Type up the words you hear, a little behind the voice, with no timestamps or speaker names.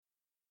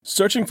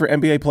Searching for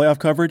NBA playoff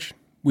coverage?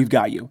 We've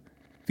got you.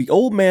 The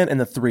Old Man and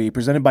the Three,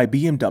 presented by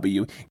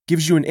BMW,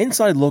 gives you an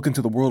inside look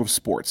into the world of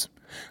sports.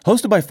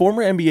 Hosted by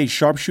former NBA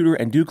sharpshooter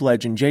and Duke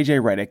legend J.J.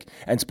 Redick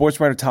and sports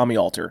writer Tommy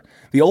Alter,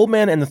 The Old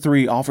Man and the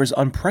Three offers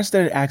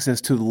unprecedented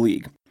access to the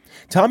league.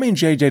 Tommy and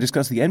J.J.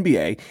 discuss the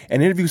NBA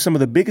and interview some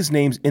of the biggest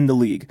names in the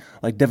league,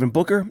 like Devin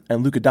Booker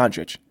and Luka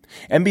Doncic.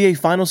 NBA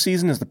final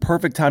season is the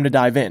perfect time to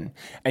dive in,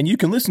 and you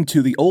can listen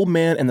to The Old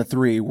Man and the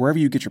Three wherever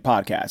you get your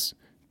podcasts.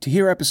 To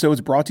hear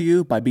episodes brought to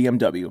you by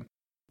BMW.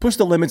 Push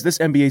the limits this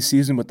NBA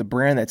season with the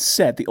brand that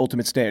set the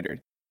ultimate standard.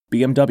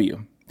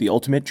 BMW, the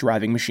ultimate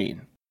driving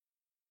machine.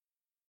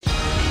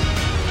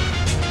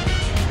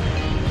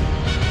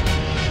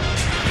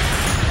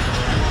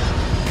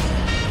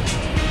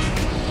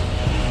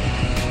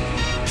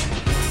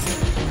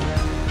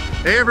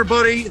 Hey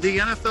everybody, the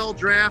NFL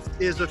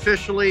draft is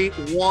officially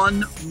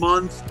 1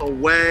 month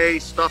away.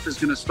 Stuff is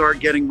going to start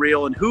getting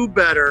real, and who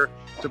better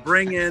to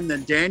bring in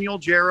than Daniel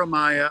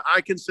Jeremiah.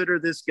 I consider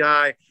this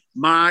guy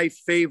my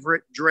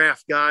favorite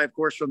draft guy, of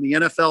course, from the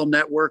NFL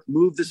Network,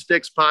 Move the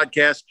Sticks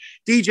podcast.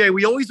 DJ,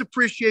 we always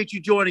appreciate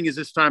you joining us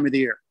this time of the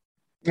year.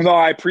 No,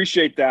 I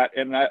appreciate that.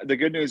 And the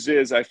good news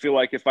is I feel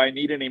like if I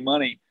need any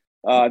money,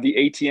 the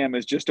ATM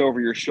is just over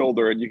your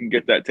shoulder and you can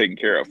get that taken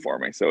care of for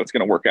me. So it's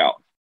going to work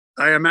out.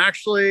 I am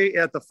actually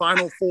at the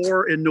Final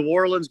Four in New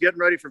Orleans, getting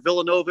ready for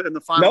Villanova in the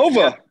Final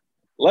Nova. Four.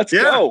 Let's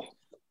go.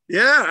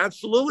 Yeah,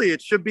 absolutely.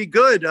 It should be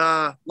good.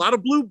 A lot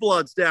of blue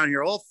bloods down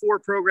here. All four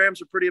programs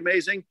are pretty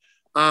amazing.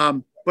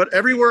 But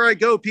everywhere I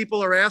go,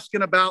 people are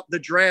asking about the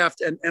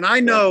draft. And I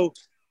know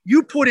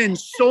you put in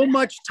so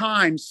much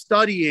time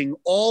studying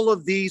all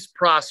of these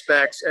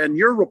prospects, and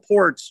your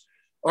reports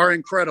are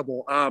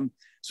incredible.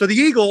 So the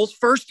Eagles,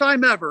 first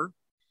time ever,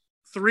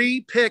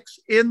 3 picks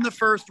in the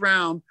first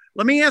round.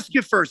 Let me ask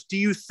you first, do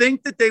you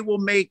think that they will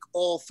make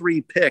all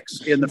 3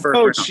 picks in the first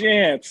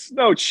round?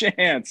 No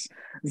chance.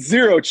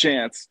 Zero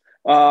chance.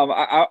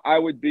 I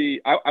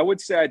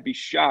would say I'd be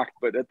shocked,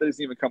 but that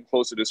doesn't even come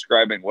close to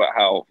describing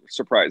how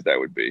surprised I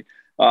would be.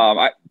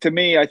 To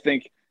me, I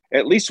think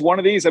at least one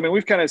of these, I mean,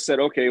 we've kind of said,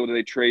 okay, well, do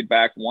they trade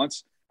back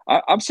once?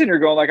 I'm sitting here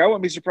going, like, I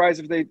wouldn't be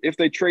surprised if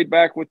they trade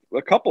back with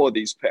a couple of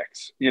these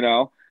picks, you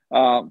know?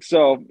 I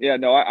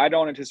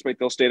don't anticipate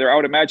they'll stay there. I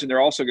would imagine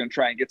they're also going to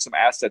try and get some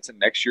assets in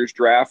next year's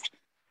draft.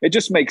 It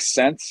just makes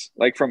sense,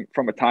 like from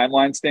a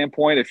timeline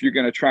standpoint, if you're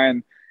going to try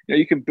and,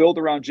 you can build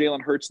around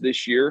Jalen Hurts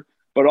this year,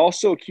 but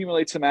also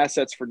accumulate some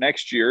assets for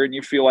next year. And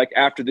you feel like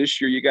after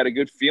this year, you got a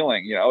good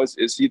feeling,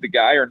 is he the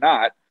guy or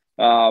not?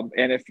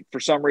 And if for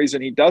some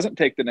reason he doesn't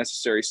take the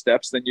necessary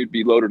steps, then you'd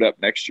be loaded up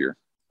next year.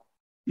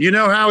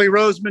 Howie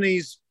Roseman,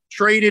 he's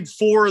traded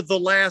for the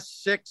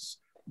last 6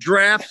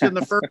 drafts in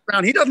the first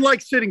round. He doesn't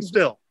like sitting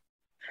still.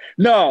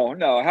 No.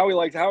 Howie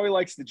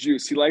likes the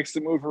juice. He likes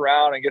to move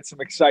around and get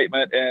some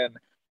excitement, and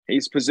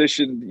he's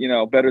positioned,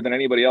 better than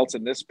anybody else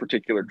in this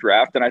particular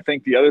draft. And I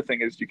think the other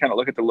thing is you kind of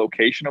look at the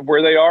location of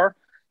where they are.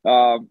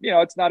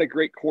 It's not a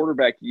great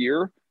quarterback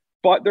year,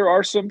 but there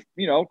are some,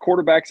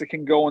 quarterbacks that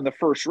can go in the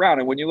first round.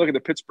 And when you look at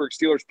the Pittsburgh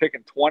Steelers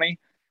picking 20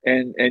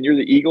 and you're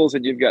the Eagles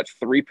and you've got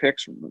 3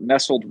 picks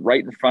nestled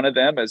right in front of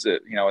them as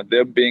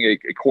them being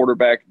a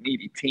quarterback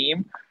needy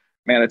team,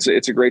 man, it's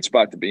a great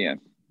spot to be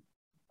in.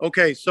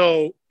 Okay,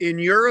 so in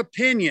your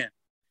opinion,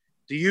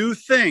 do you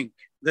think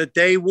that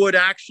they would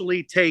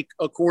actually take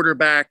a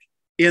quarterback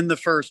in the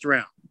first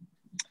round?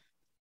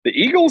 The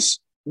Eagles?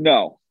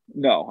 No,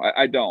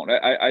 I don't.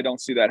 I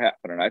don't see that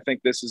happening. I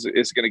think this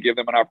is going to give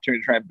them an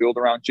opportunity to try and build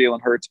around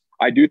Jalen Hurts.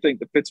 I do think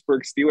the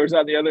Pittsburgh Steelers,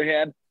 on the other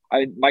hand,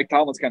 Mike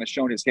Tomlin's kind of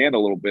shown his hand a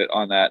little bit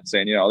on that,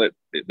 saying, that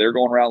they're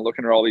going around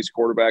looking at all these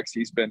quarterbacks.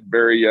 He's been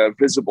very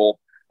visible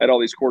at all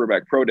these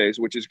quarterback pro days,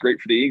 which is great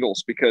for the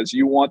Eagles because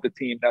you want the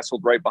team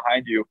nestled right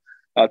behind you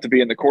to be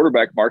in the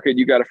quarterback market.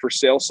 You got a for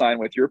sale sign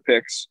with your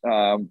picks,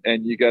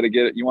 and you got to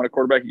get it. You want a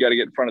quarterback, you got to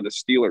get in front of the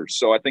Steelers.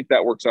 So I think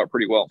that works out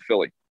pretty well in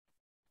Philly.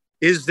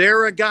 Is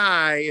there a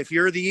guy, if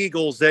you're the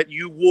Eagles, that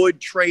you would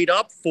trade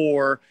up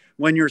for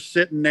when you're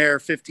sitting there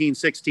 15,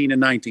 16, and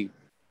 19?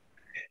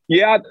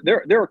 Yeah,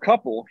 there are a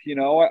couple.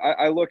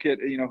 I look at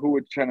who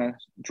would kind of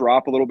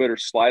drop a little bit or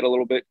slide a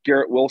little bit.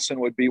 Garrett Wilson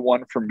would be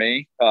one for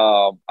me.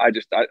 I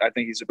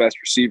think he's the best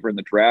receiver in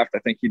the draft. I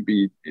think he'd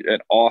be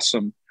an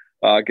awesome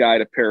guy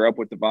to pair up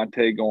with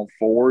Devontae going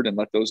forward and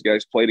let those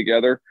guys play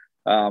together.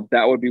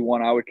 That would be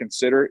one I would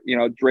consider.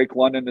 Drake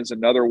London is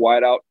another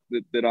wideout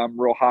that I'm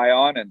real high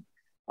on, and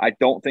I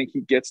don't think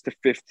he gets to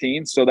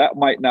 15. So that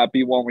might not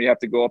be one where you have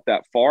to go up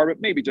that far, but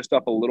maybe just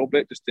up a little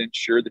bit just to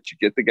ensure that you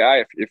get the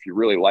guy if you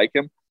really like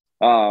him.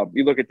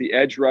 You look at the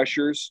edge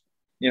rushers.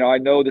 I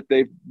know that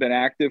they've been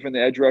active in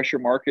the edge rusher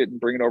market and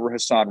bringing over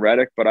Hassan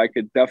Reddick, but I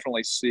could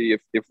definitely see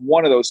if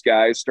one of those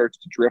guys starts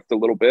to drift a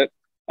little bit,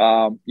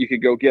 you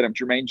could go get him.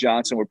 Jermaine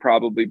Johnson would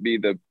probably be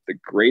the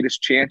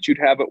greatest chance you'd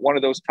have at one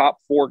of those top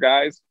 4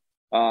 guys.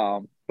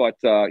 But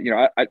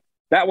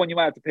that one you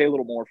might have to pay a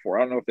little more for.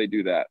 I don't know if they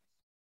do that.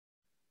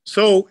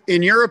 So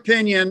in your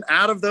opinion,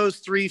 out of those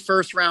 3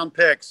 first-round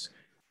picks,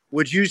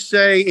 would you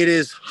say it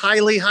is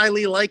highly,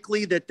 highly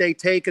likely that they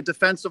take a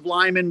defensive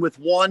lineman with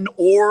 1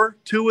 or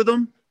 2 of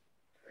them?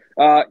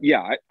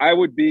 Yeah, I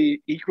would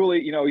be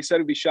equally, he said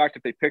he'd be shocked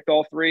if they picked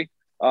all three.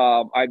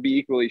 I'd be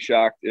equally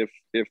shocked if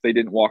they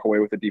didn't walk away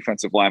with a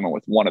defensive lineman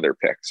with one of their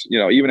picks.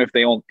 Even if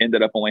they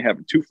ended up only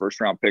having 2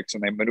 first-round picks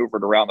and they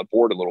maneuvered around the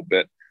board a little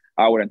bit,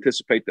 I would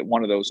anticipate that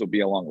one of those will be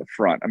along the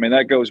front. I mean,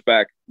 that goes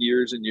back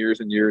years and years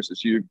and years,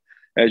 as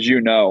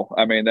you know.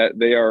 I mean, that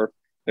they're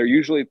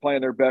usually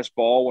playing their best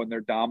ball when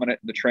they're dominant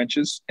in the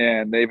trenches,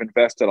 and they've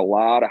invested a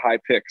lot of high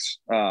picks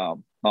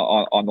on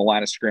the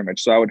line of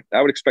scrimmage. So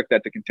I would expect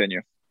that to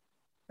continue.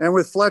 And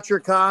with Fletcher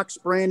Cox,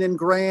 Brandon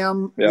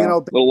Graham, a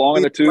little long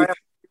in the tooth.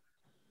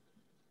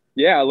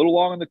 Yeah, a little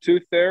long in the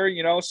tooth there,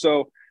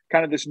 so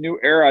kind of this new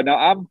era.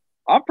 Now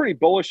I'm pretty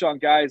bullish on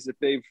guys that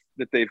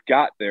they've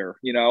got there,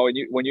 and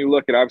when you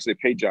look at, obviously, they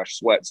paid Josh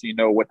Sweat, so you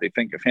know what they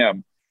think of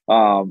him.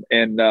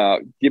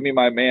 Give me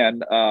my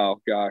man.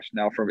 Oh gosh,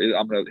 now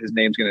his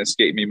name's going to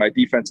escape me. My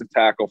defensive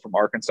tackle from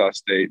Arkansas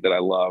State that I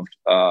loved.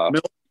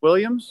 Milton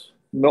Williams.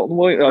 Milton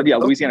Williams. Oh yeah,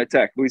 Louisiana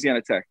Tech.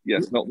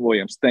 Yes, Milton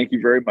Williams. Thank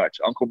you very much,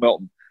 Uncle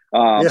Milton.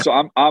 So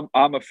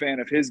I'm a fan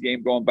of his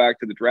game going back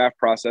to the draft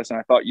process, and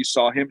I thought you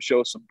saw him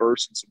show some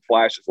bursts and some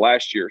flashes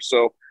last year.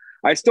 So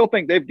I still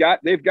think they've got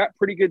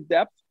pretty good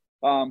depth.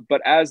 But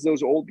as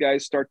those old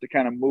guys start to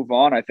kind of move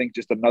on, I think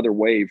just another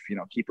wave,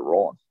 keep it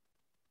rolling.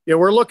 Yeah,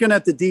 we're looking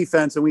at the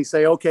defense and we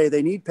say, okay,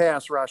 they need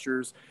pass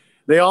rushers.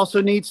 They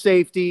also need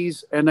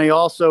safeties, and they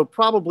also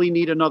probably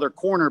need another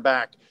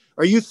cornerback.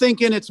 Are you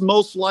thinking it's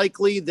most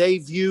likely they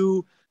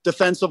view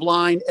defensive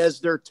line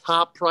as their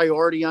top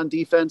priority on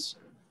defense?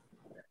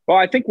 Well,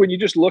 I think when you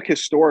just look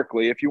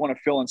historically, if you want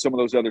to fill in some of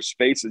those other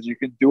spaces, you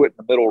can do it in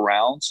the middle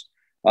rounds.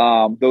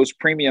 Those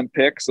premium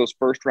picks, those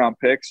first-round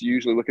picks, you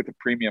usually look at the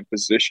premium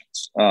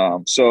positions.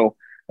 So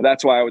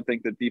that's why I would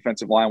think the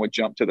defensive line would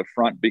jump to the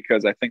front,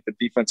 because I think the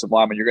defensive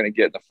lineman you're going to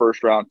get in the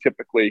first round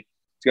typically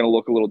is going to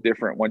look a little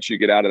different once you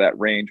get out of that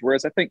range.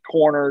 Whereas I think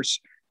corners,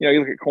 you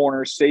look at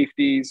corners,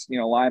 safeties,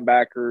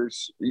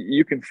 linebackers,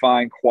 you can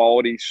find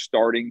quality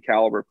starting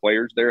caliber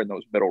players there in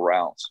those middle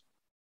rounds.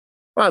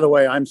 By the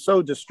way, I'm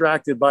so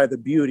distracted by the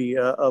beauty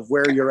of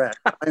where you're at.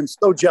 I'm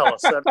so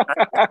jealous.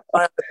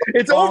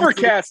 It's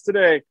overcast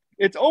today.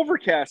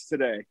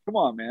 Come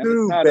on, man.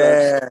 Too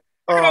bad.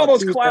 Look at all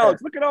those clouds.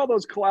 Bad. Look at all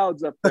those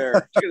clouds up there.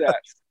 Look at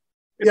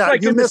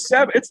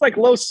that. It's like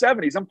low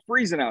 70s. I'm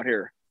freezing out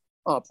here.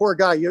 Oh, poor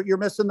guy. You're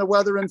missing the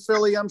weather in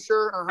Philly, I'm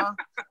sure. Uh-huh.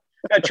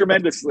 Yeah,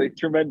 tremendously.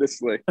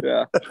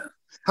 Yeah.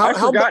 I've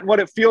forgotten what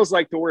it feels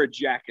like to wear a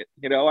jacket.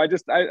 I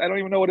don't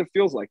even know what it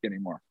feels like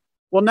anymore.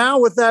 Well, now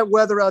with that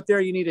weather out there,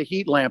 you need a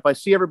heat lamp. I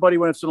see everybody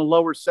when it's in the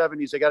lower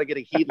 70s, they got to get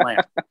a heat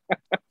lamp.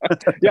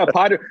 Yeah,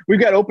 we've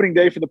got opening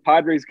day for the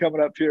Padres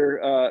coming up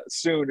here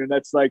soon, and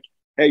that's like,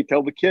 hey,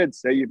 tell the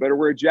kids, hey, you better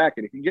wear a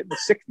jacket. It can get in the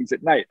 60s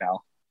at night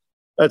now.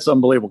 That's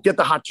unbelievable. Get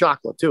the hot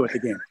chocolate, too, at the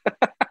game.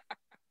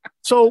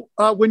 So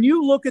when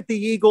you look at the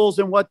Eagles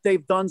and what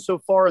they've done so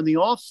far in the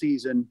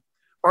offseason,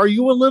 are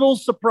you a little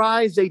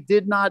surprised they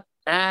did not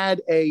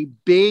add a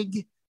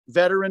big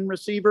veteran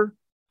receiver?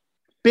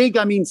 Big,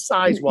 I mean,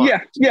 size-wise.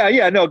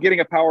 Yeah. No,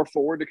 getting a power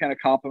forward to kind of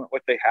complement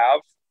what they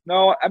have.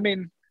 No, I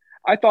mean,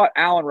 I thought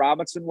Allen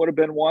Robinson would have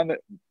been one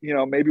that,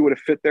 maybe would have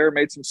fit there,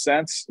 made some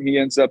sense. He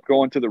ends up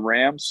going to the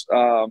Rams.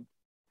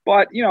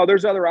 But,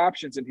 there's other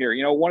options in here.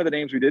 One of the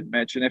names we didn't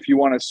mention, if you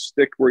want to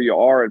stick where you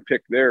are and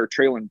pick there,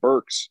 Treylon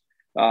Burks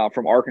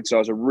from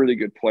Arkansas is a really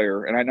good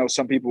player. And I know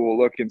some people will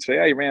look and say,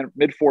 hey, he ran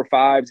mid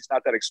 4.5s. He's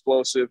not that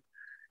explosive.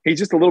 He's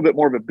just a little bit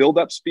more of a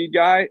build-up speed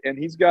guy, and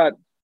he's got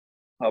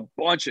a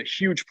bunch of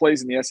huge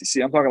plays in the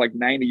SEC. I'm talking like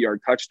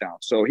 90-yard touchdowns.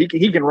 So he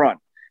can run.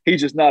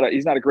 He's just not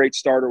a great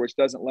starter, which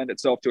doesn't lend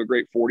itself to a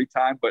great 40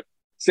 time, but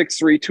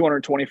 6'3",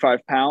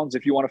 225 pounds.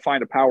 If you want to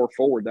find a power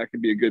forward, that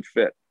could be a good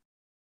fit.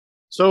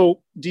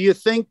 So do you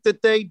think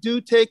that they do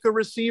take a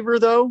receiver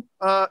though,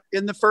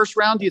 in the first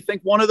round? Do you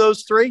think one of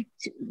those three?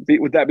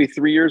 Would that be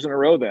 3 years in a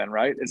row then,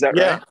 right? Is that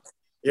right?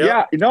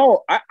 Yeah.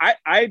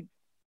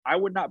 I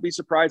would not be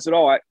surprised at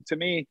all. To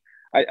me,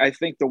 I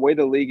think the way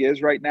the league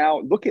is right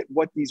now, look at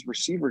what these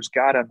receivers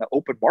got on the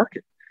open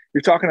market.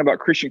 You're talking about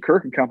Christian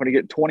Kirk and company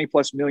getting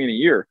 $20+ million a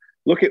year.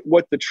 Look at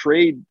what the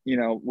trade,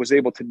 was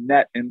able to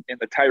net in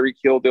the Tyreek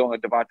Hill deal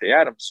and the Devontae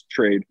Adams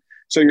trade.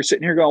 So you're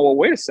sitting here going, well,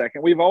 wait a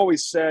second. We've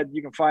always said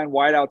you can find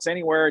wideouts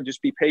anywhere and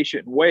just be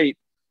patient and wait.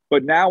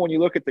 But now when you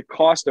look at the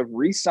cost of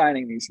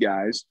re-signing these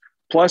guys,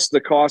 plus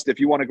the cost if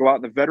you want to go out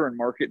in the veteran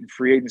market and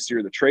free agency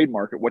or the trade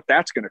market, what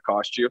that's going to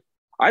cost you,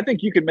 I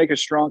think you can make a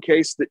strong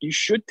case that you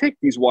should take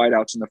these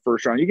wideouts in the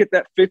first round. You get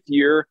that 5th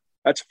year,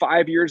 that's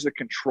 5 years of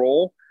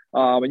control,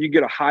 and you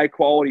get a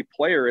high-quality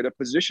player at a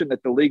position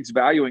that the league's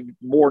valuing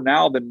more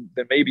now than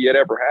maybe it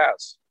ever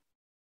has.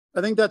 I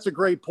think that's a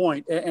great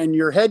point. And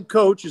your head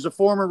coach is a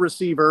former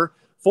receiver,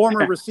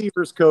 former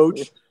receivers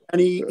coach,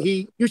 and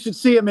you should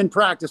see him in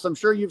practice. I'm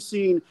sure you've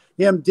seen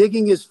him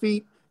digging his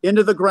feet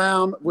into the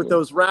ground with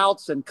those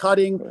routes and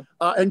cutting.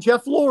 And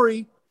Jeff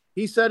Lurie,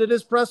 he said at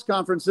his press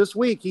conference this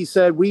week, he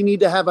said, we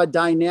need to have a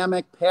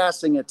dynamic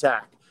passing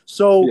attack.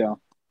 So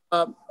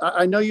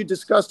I know you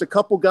discussed a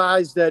couple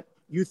guys that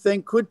you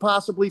think could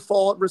possibly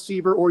fall at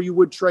receiver or you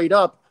would trade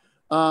up.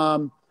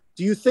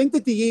 Do you think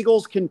that the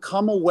Eagles can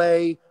come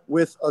away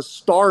with a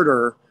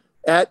starter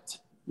at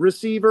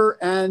receiver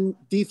and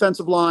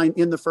defensive line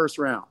in the first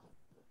round?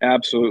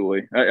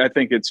 Absolutely. I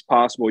think it's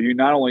possible. You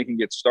not only can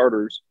get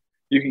starters,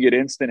 you can get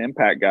instant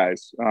impact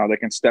guys that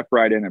can step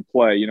right in and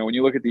play. You know, when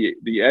you look at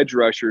the edge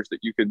rushers that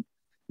you could,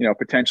 you know,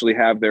 potentially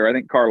have there, I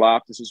think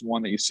Karlaftis is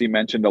one that you see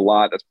mentioned a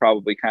lot. That's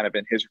probably kind of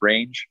in his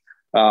range.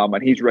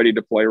 And he's ready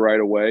to play right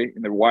away.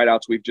 And the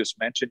wideouts we've just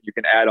mentioned, you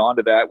can add on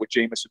to that with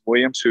Jameson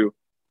Williams, who,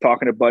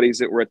 talking to buddies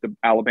that were at the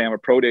Alabama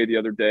Pro Day the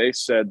other day,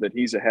 said that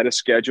he's ahead of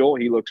schedule.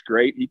 He looks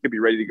great. He could be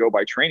ready to go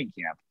by training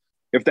camp.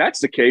 If that's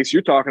the case,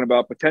 you're talking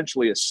about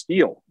potentially a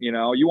steal. You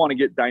know, you want to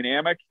get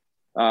dynamic.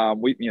 When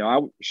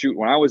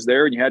I was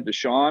there and you had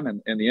Deshaun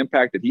and the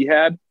impact that he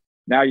had,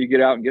 now you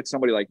get out and get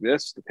somebody like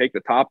this to take the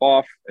top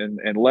off and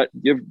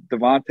give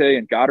Devontae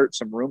and Goddard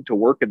some room to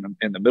work in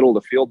the middle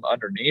of the field and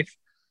underneath.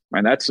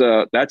 And that's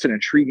an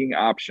intriguing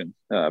option,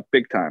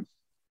 big time.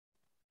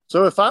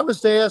 So if I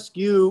was to ask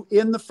you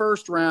in the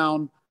first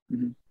round,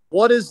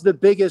 what is the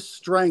biggest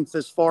strength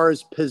as far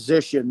as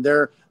position?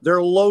 They're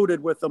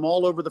loaded with them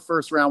all over the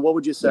first round. What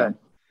would you say? Yeah.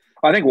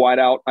 I think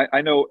wideout.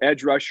 I know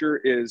edge rusher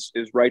is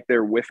right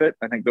there with it.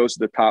 I think those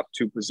are the top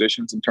two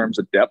positions in terms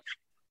of depth.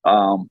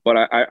 But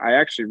I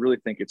actually really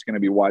think it's going to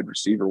be wide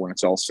receiver when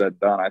it's all said and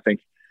done. I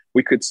think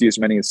we could see as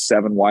many as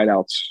 7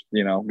 wideouts,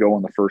 you know, go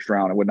in the first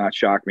round. It would not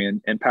shock me.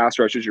 And pass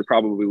rushers, you're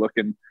probably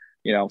looking,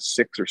 you know,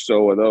 6 or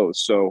so of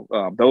those. So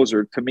those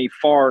are, to me,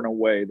 far and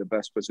away the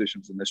best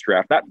positions in this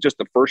draft. Not just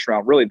the first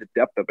round, really the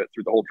depth of it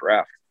through the whole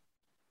draft.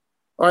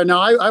 All right.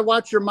 Now, I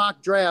watch your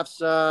mock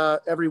drafts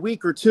every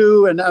week or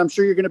two, and I'm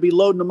sure you're going to be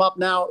loading them up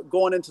now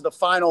going into the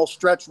final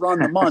stretch run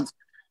the month.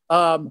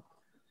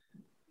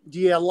 Do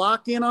you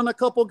lock in on a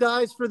couple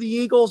guys for the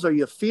Eagles? Are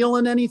you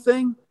feeling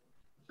anything?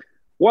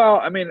 Well,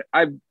 I mean,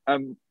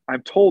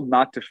 I'm told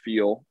not to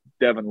feel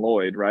Devin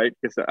Lloyd, right?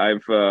 Because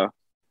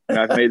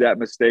I've made that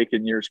mistake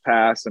in years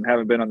past and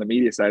haven't been on the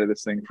media side of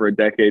this thing for a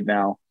decade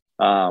now.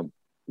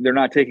 They're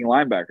not taking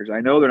linebackers.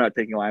 I know they're not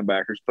taking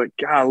linebackers, but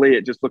golly,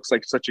 it just looks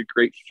like such a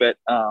great fit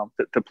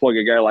to plug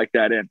a guy like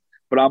that in.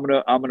 But I'm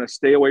gonna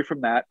stay away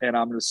from that, and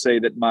I'm gonna say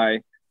that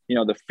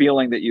the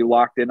feeling that you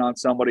locked in on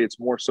somebody, it's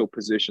more so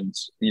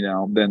positions, you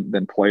know,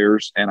 than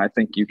players. And I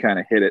think you kind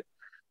of hit it.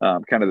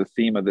 Kind of the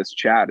theme of this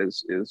chat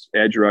is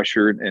edge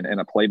rusher and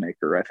a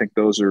playmaker. I think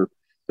those are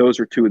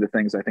two of the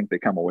things I think they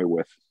come away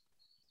with.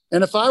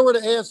 And if I were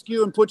to ask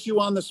you and put you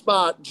on the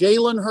spot,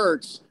 Jalen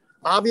Hurts,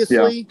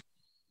 obviously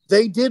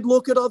they did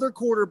look at other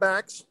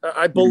quarterbacks.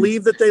 I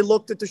believe that they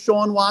looked at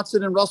Deshaun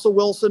Watson and Russell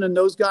Wilson, and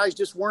those guys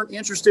just weren't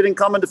interested in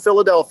coming to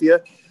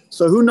Philadelphia.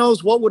 So who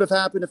knows what would have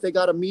happened if they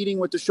got a meeting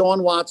with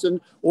Deshaun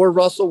Watson or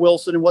Russell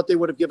Wilson and what they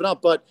would have given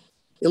up. But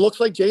it looks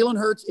like Jalen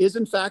Hurts is,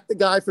 in fact, the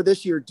guy for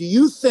this year. Do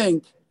you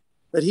think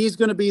that he's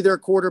going to be their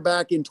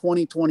quarterback in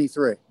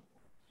 2023?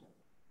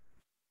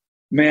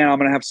 Man, I'm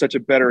going to have such a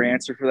better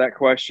answer for that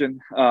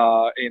question,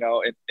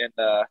 in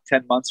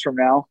 10 months from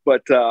now.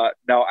 But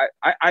no,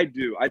 I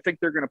do. I think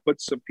they're going to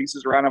put some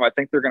pieces around him. I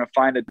think they're going to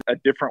find a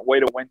different way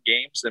to win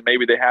games than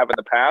maybe they have in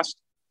the past.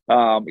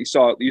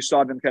 You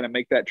saw them kind of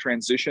make that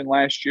transition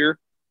last year.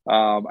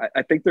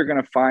 I think they're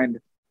going to find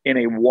in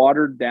a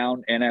watered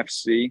down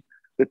NFC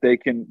that they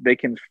can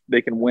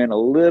win a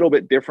little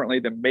bit differently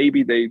than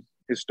maybe they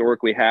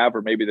historically have,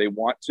 or maybe they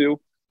want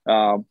to.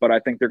 But I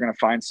think they're going to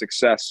find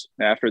success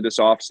after this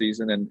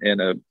offseason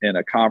in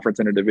a conference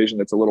in a division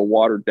that's a little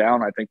watered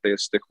down. I think they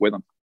stick with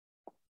them.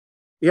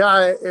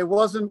 Yeah, it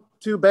wasn't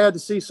too bad to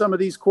see some of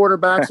these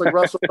quarterbacks like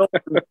Russell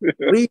Wilson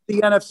leave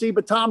the NFC,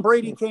 but Tom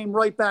Brady came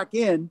right back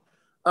in.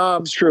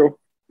 It's true.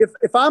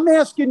 If I'm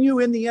asking you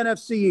in the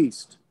NFC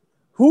East,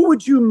 who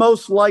would you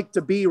most like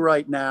to be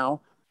right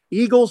now?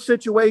 Eagles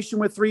situation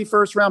with 3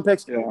 first-round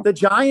picks. Yeah. The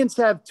Giants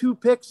have 2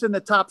 picks in the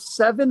top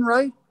 7,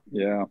 right?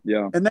 Yeah.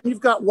 And then you've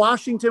got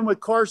Washington with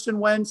Carson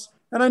Wentz.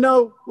 And I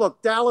know,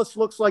 look, Dallas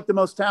looks like the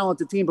most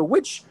talented team, but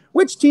which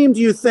team do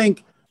you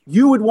think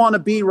you would want to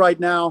be right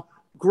now,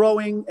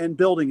 growing and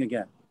building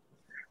again?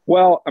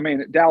 Well, I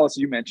mean, Dallas,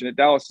 you mentioned it.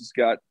 Dallas has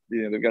got,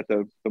 they've got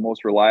the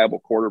most reliable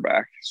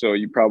quarterback. So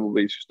you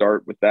probably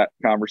start with that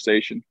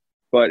conversation.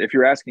 But if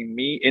you're asking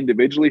me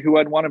individually who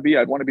I'd want to be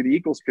the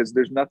Eagles, because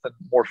there's nothing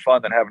more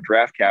fun than having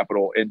draft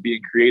capital and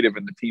being creative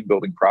in the team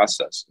building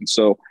process. And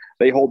so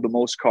they hold the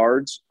most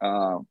cards,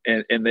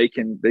 and they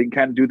can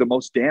kind of do the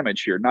most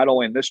damage here, not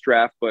only in this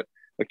draft, but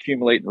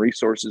accumulating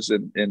resources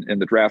in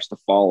the drafts to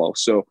follow.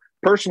 So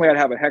personally, I'd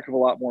have a heck of a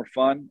lot more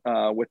fun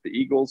with the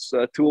Eagles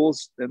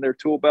tools in their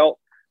tool belt.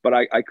 But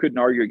I couldn't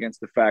argue against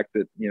the fact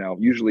that,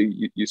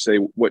 usually you say,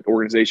 what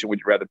organization would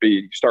you rather be?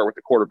 You start with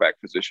the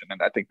quarterback position,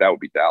 and I think that would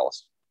be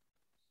Dallas.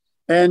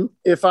 And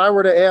if I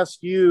were to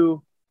ask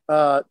you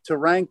to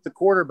rank the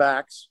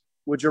quarterbacks,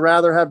 would you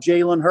rather have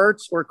Jalen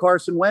Hurts or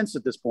Carson Wentz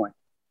at this point?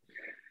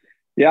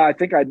 Yeah, I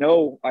think I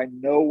know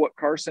what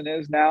Carson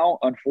is now.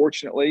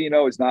 Unfortunately,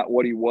 is not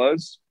what he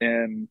was.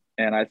 And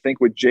I think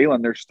with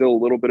Jalen, there's still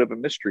a little bit of a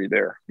mystery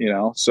there,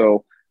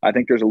 So I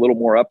think there's a little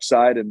more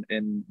upside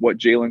in what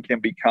Jalen can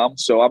become.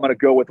 So I'm going to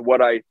go with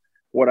what I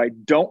what I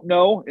don't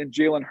know in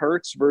Jalen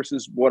Hurts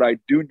versus what I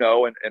do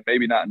know, and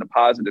maybe not in a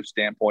positive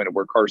standpoint of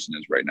where Carson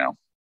is right now.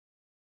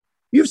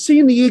 You've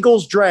seen the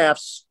Eagles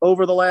drafts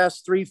over the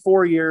last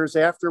 3-4 years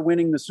after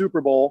winning the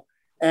Super Bowl.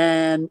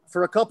 And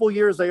for a couple of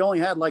years, they only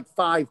had like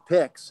 5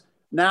 picks.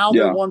 Now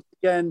they're once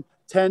again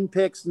 10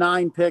 picks,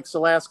 9 picks the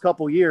last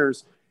couple of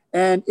years.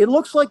 And it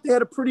looks like they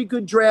had a pretty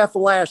good draft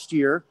last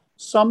year.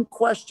 Some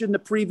question the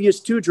previous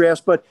 2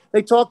 drafts, but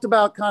they talked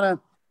about kind of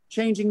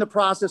changing the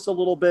process a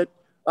little bit.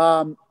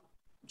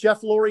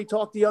 Jeff Lurie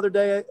talked the other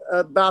day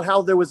about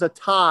how there was a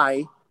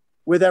tie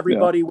with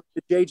everybody with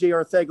the J.J.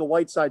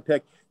 Arcega-Whiteside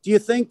pick. Do you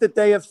think that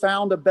they have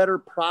found a better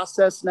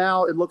process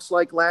now, it looks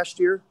like, last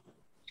year?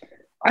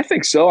 I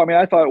think so. I mean,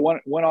 I thought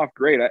it went off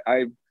great.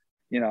 I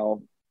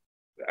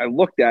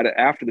looked at it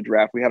after the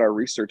draft. We had our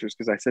researchers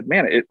because I said,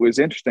 man, it was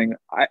interesting.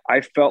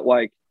 I felt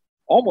like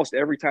almost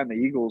every time the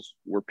Eagles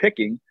were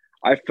picking,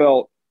 I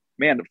felt,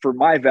 man, for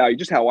my value,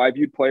 just how I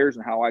viewed players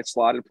and how I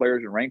slotted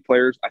players and ranked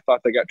players, I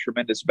thought they got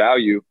tremendous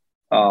value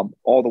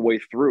all the way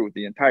through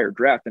the entire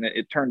draft. And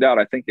it turned out,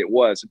 I think it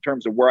was, in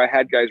terms of where I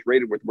had guys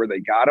rated with where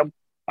they got them,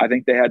 I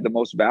think they had the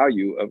most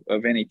value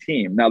of any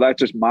team. Now, that's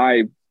just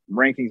my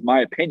rankings,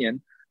 my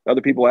opinion.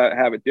 Other people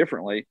have it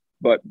differently.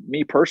 But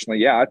me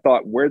personally, I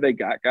thought where they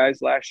got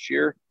guys last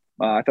year,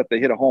 I thought they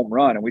hit a home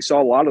run. And we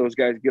saw a lot of those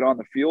guys get on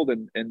the field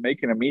and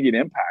make an immediate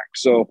impact.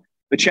 So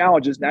the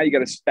challenge is now you got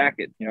to stack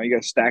it. You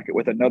got to stack it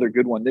with another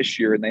good one this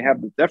year. And they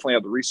definitely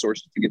have the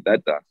resources to get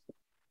that done.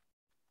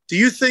 Do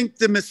you think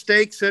the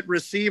mistakes at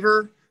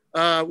receiver,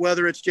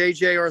 whether it's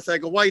J.J.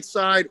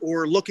 Arcega-Whiteside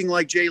or looking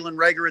like Jalen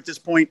Reagor at this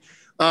point,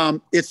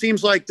 it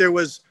seems like there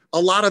was a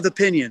lot of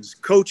opinions,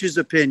 coaches'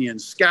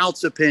 opinions,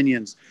 scouts'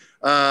 opinions.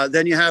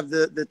 Then you have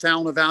the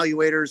talent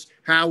evaluators,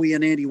 Howie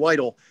and Andy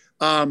Weidel.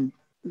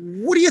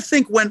 What do you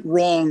think went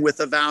wrong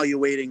with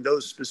evaluating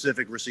those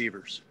specific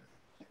receivers?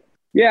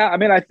 Yeah, I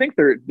mean, I think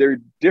they're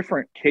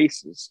different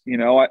cases.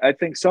 I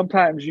think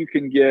sometimes you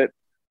can get,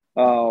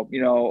 a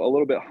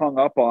little bit hung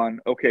up on,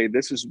 okay,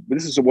 this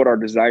is what our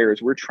desire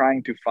is. We're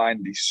trying to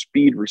find the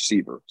speed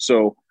receiver.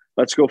 So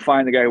let's go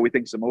find the guy who we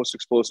think is the most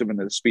explosive and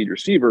the speed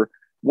receiver.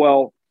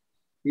 Well,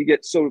 you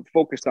get so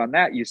focused on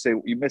that, you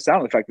miss out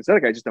on the fact that this other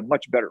guy's just a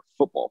much better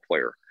football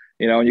player.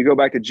 And you go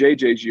back to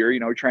JJ's year,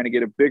 trying to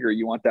get it bigger.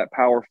 You want that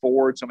power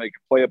forward, somebody who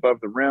can play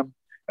above the rim.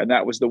 And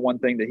that was the one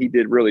thing that he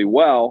did really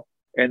well.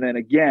 And then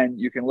again,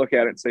 you can look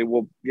at it and say,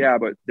 well, yeah,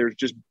 but there's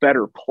just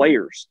better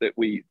players that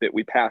we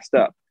passed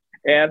up.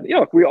 And,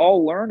 if we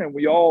all learn and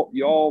you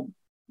all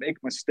make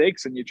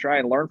mistakes and you try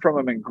and learn from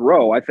them and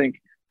grow, I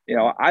think,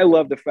 I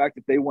love the fact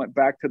that they went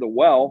back to the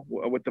well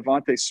with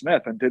Devontae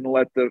Smith and didn't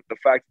let the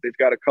fact that they've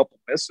got a couple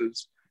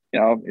misses,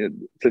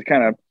 to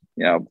kind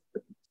of,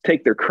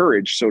 take their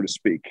courage, so to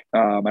speak.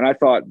 And I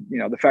thought,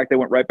 the fact they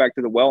went right back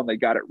to the well and they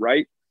got it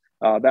right,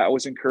 that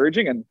was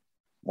encouraging. And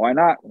why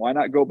not? Why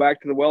not go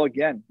back to the well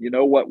again? You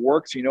know what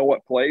works,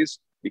 what plays.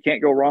 You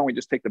can't go wrong. We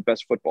just take the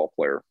best football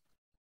player.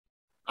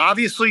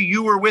 Obviously,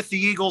 you were with the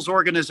Eagles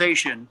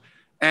organization,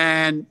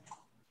 and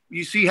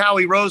you see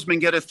Howie Roseman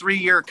get a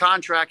 3-year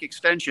contract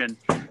extension.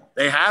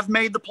 They have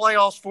made the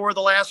playoffs for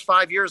the last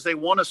 5 years. They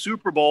won a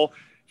Super Bowl.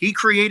 He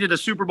created a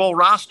Super Bowl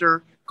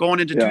roster going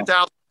into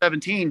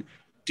 2017.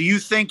 Do you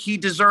think he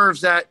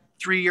deserves that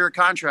 3-year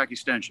contract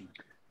extension?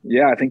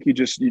 Yeah, I think you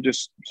just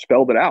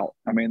spelled it out.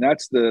 I mean,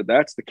 that's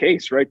the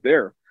case right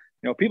there.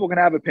 People can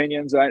have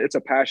opinions. It's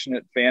a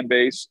passionate fan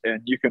base,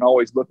 and you can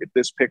always look at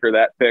this pick or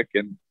that pick,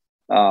 and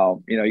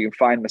you can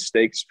find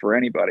mistakes for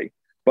anybody.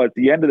 But at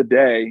the end of the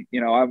day,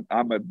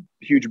 I'm a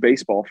huge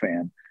baseball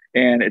fan,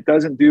 and it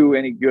doesn't do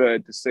any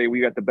good to say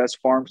we got the best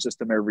farm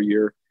system every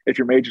year if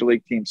your major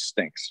league team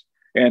stinks.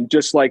 And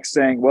just like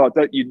saying, well,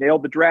 you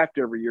nailed the draft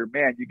every year,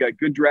 man, you got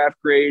good draft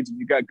grades and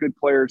you got good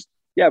players.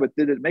 Yeah, but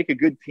did it make a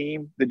good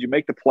team? Did you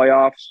make the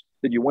playoffs?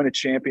 Did you win a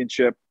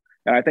championship?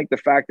 And I think the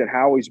fact that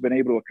Howie's been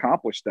able to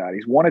accomplish that,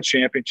 he's won a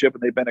championship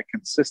and they've been a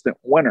consistent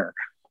winner.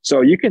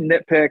 So you can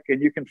nitpick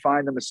and you can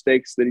find the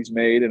mistakes that he's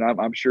made, and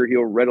I'm sure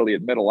he'll readily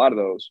admit a lot of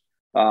those.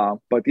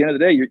 But at the end of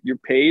the day, you're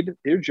paid.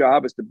 Your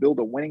job is to build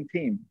a winning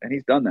team, and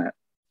he's done that.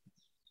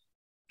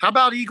 How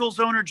about Eagles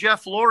owner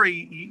Jeff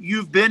Lurie?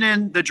 You've been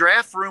in the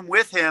draft room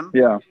with him.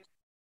 Yeah.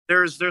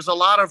 There's a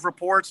lot of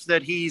reports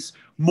that he's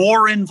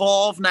more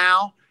involved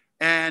now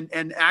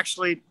and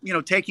actually,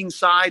 taking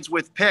sides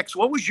with picks.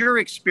 What was your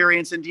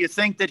experience, and do you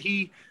think that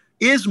he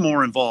is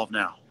more involved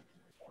now?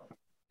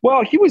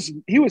 Well, he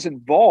was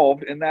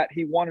involved in that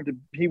he wanted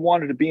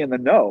to be in the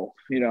know,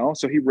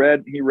 so he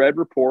read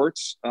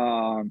reports.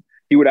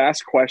 He would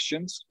ask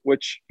questions,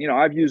 which,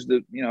 I've used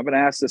it, I've been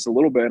asked this a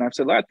little bit, and I've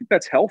said, I think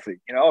that's healthy.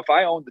 If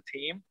I own the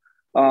team,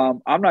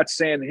 I'm not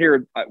saying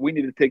here we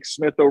need to take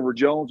Smith over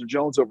Jones or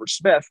Jones over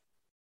Smith,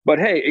 but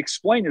hey,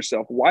 explain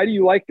yourself. Why do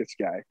you like this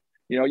guy?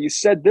 You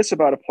said this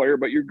about a player,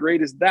 but your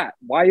grade is that.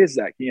 Why is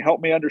that? Can you help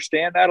me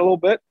understand that a little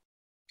bit?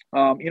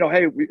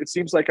 Hey, it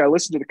seems like I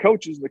listened to the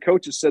coaches and the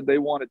coaches said they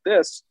wanted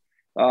this,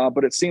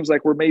 but it seems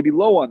like we're maybe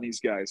low on these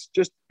guys.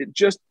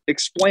 Just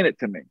explain it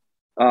to me.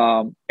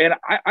 And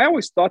I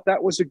always thought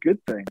that was a good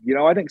thing.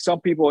 I think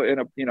some people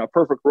in a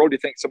perfect world, you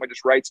think someone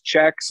just writes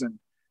checks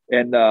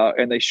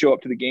and they show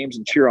up to the games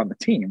and cheer on the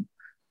team.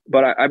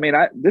 But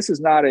this is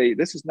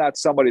not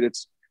somebody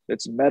that's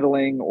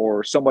meddling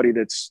or somebody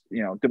that's,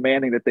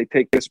 demanding that they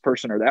take this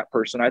person or that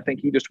person. I think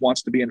he just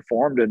wants to be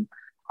informed. And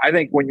I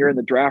think when you're in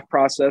the draft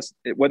process,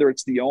 whether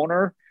it's the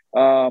owner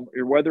or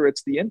whether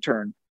it's the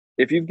intern,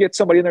 if you get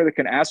somebody in there that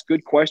can ask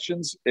good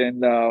questions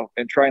and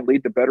try and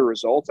lead to better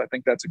results, I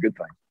think that's a good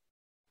thing.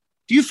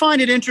 Do you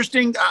find it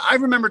interesting? I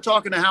remember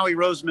talking to Howie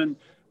Roseman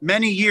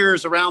many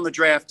years around the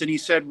draft, and he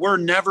said, we're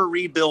never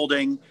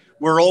rebuilding.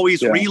 We're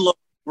always reloading.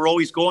 We're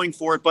always going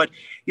for it. But,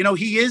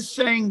 he is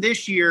saying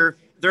this year,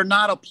 they're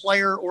not a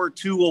player or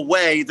two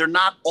away. They're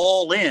not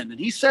all in. And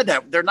he said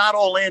that they're not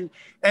all in.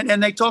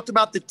 And they talked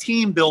about the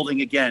team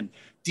building again.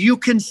 Do you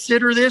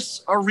consider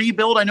this a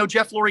rebuild? I know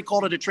Jeff Lurie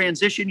called it a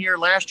transition year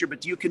last year,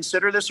 but do you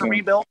consider this a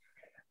rebuild?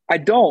 I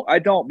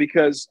don't,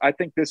 because I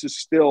think this is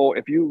still,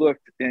 if you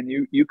looked and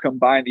you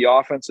combine the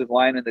offensive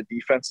line and the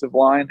defensive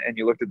line and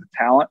you looked at the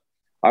talent,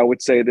 I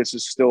would say this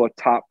is still a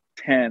top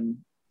 10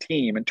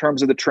 team in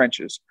terms of the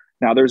trenches.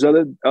 Now there's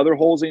other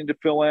holes they need to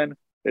fill in.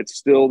 It's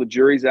still, the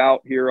jury's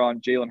out here on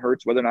Jalen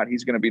Hurts, whether or not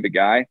he's going to be the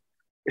guy.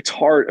 It's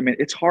hard.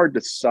 it's hard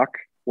to suck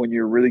when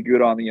you're really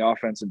good on the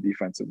offense and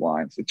defensive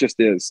lines. It just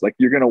is. Like,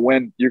 you're going to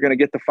win. You're going to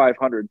get to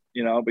 500,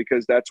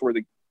 because that's where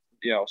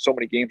so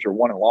many games are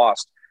won and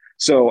lost.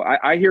 So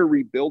I hear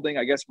rebuilding.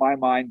 I guess my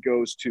mind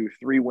goes to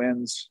 3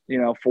 wins,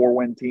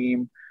 4-win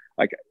team.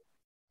 Like,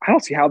 I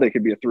don't see how they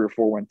could be a 3 or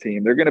 4-win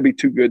team. They're going to be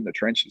too good in the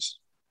trenches.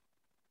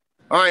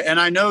 All right. And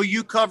I know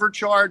you cover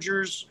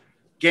Chargers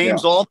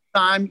games all the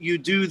time. You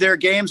do their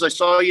games. I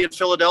saw you in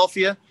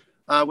Philadelphia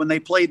when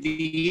they played the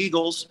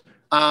Eagles.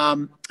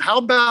 How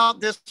about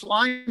this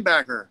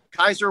linebacker,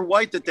 Kaiser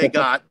White, that they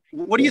got?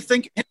 What do you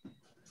think?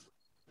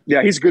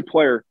 Yeah, he's a good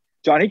player.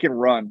 John, he can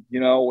run,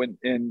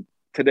 in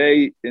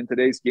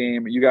today's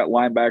game, you got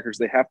linebackers.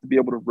 They have to be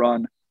able to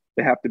run.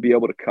 They have to be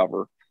able to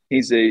cover.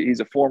 He's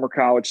a former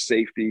college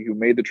safety who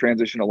made the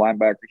transition to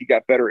linebacker. He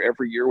got better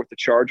every year with the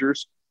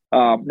Chargers.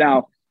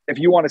 Now, if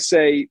you want to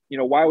say,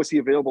 why was he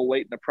available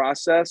late in the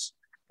process?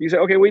 You say,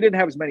 okay, we didn't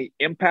have as many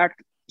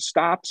impact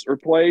stops or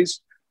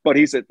plays, but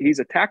he's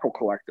a tackle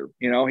collector.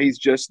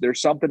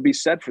 There's something to be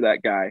said for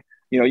that guy.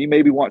 You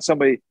maybe want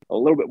somebody a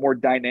little bit more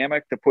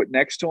dynamic to put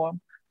next to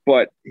him,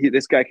 but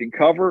this guy can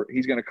cover.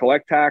 He's going to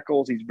collect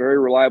tackles. He's very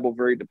reliable,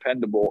 very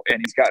dependable,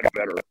 and he's gotten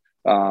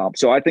better.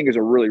 So I think it's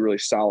a really, really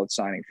solid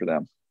signing for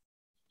them.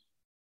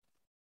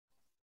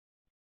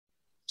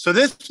 So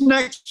this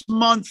next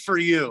month for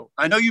you,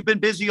 I know you've been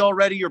busy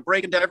already. You're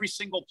breaking down every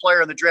single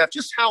player in the draft.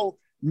 Just how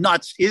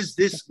nuts is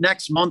this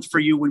next month for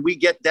you when we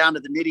get down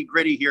to the nitty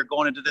gritty here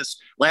going into this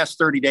last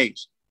 30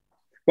 days?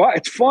 Well,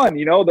 it's fun.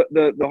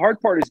 The hard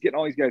part is getting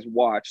all these guys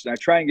watched. And I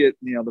try and get,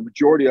 the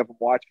majority of them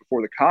watched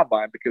before the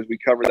combine because we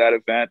cover that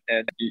event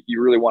and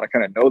you really want to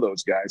kind of know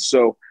those guys.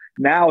 So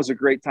now is a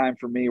great time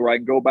for me where I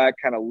can go back,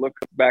 kind of look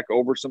back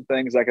over some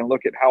things. I can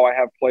look at how I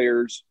have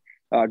players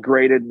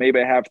graded. Maybe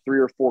I have 3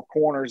 or 4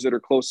 corners that are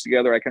close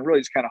together. I can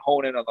really just kind of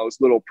hone in on those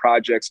little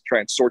projects and try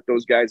and sort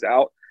those guys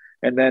out.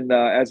 And then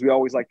as we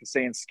always like to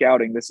say in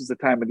scouting, this is the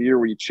time of the year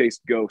where you chase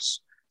ghosts.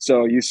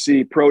 So you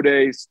see pro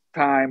days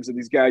times of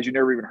these guys you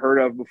never even heard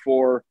of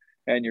before,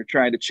 and you're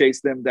trying to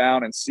chase them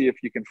down and see if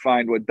you can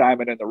find what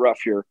diamond in the rough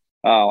here.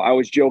 I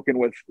was joking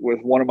with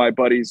one of my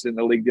buddies in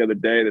the league the other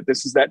day that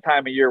this is that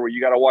time of year where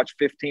you got to watch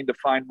 15 to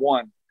find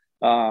one.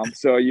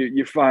 So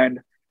you find,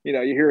 you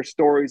hear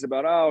stories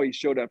about, oh, he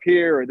showed up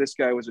here, or this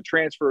guy was a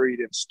transfer, he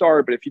didn't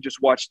start. But if you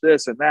just watch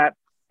this and that,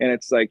 and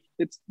it's like,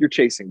 you're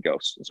chasing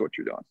ghosts is what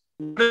you're doing.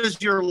 What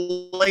does your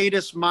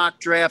latest mock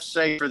draft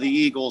say for the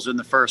Eagles in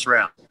the first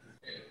round?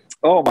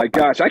 Oh my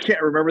gosh, I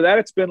can't remember that.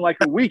 It's been like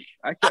a week.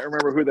 I can't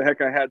remember who the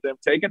heck I had them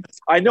taken.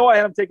 I know I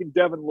had them taken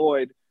Devin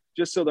Lloyd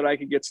just so that I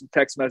could get some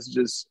text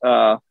messages,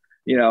 for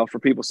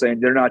people saying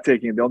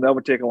they'll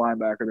never take a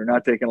linebacker. They're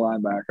not taking a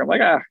linebacker. I'm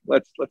like,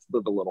 let's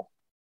live a little.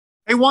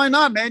 Hey, why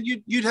not, man?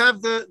 You'd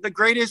have the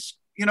greatest,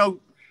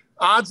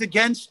 odds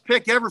against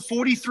pick ever.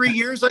 43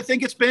 years, I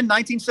think it's been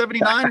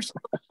 1979 or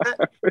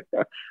something like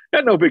that.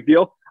 Yeah, no big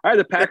deal. I had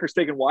the Packers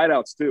taking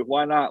wideouts too.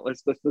 Why not?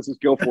 Let's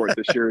just go for it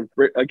this year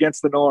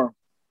against the norm.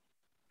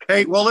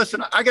 Hey, well,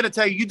 listen, I got to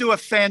tell you, you do a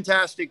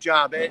fantastic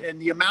job.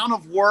 And the amount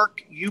of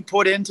work you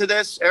put into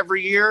this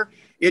every year,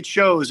 it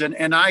shows.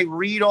 And I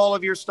read all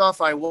of your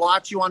stuff. I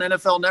watch you on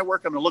NFL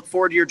Network. I'm going to look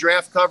forward to your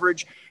draft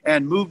coverage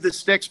and Move the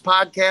Sticks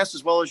podcast,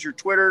 as well as your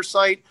Twitter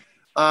site.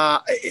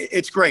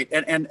 It's great.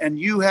 And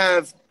you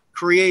have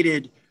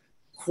created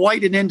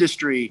quite an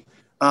industry.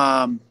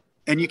 And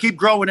you keep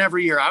growing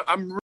every year.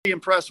 I'm really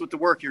impressed with the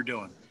work you're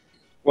doing.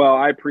 Well,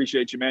 I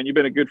appreciate you, man. You've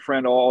been a good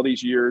friend all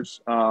these years.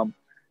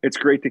 It's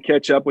great to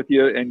catch up with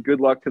you, and good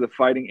luck to the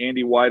Fighting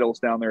Andy Weidels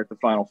down there at the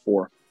Final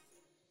Four.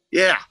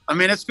 Yeah,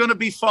 it's going to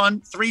be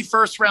fun. 3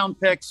 first-round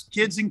picks,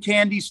 kids in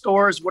candy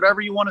stores, whatever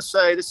you want to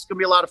say. This is going to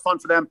be a lot of fun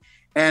for them.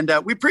 And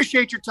we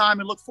appreciate your time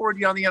and look forward to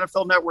you on the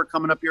NFL Network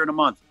coming up here in a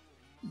month.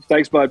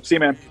 Thanks, bud. See you,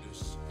 man.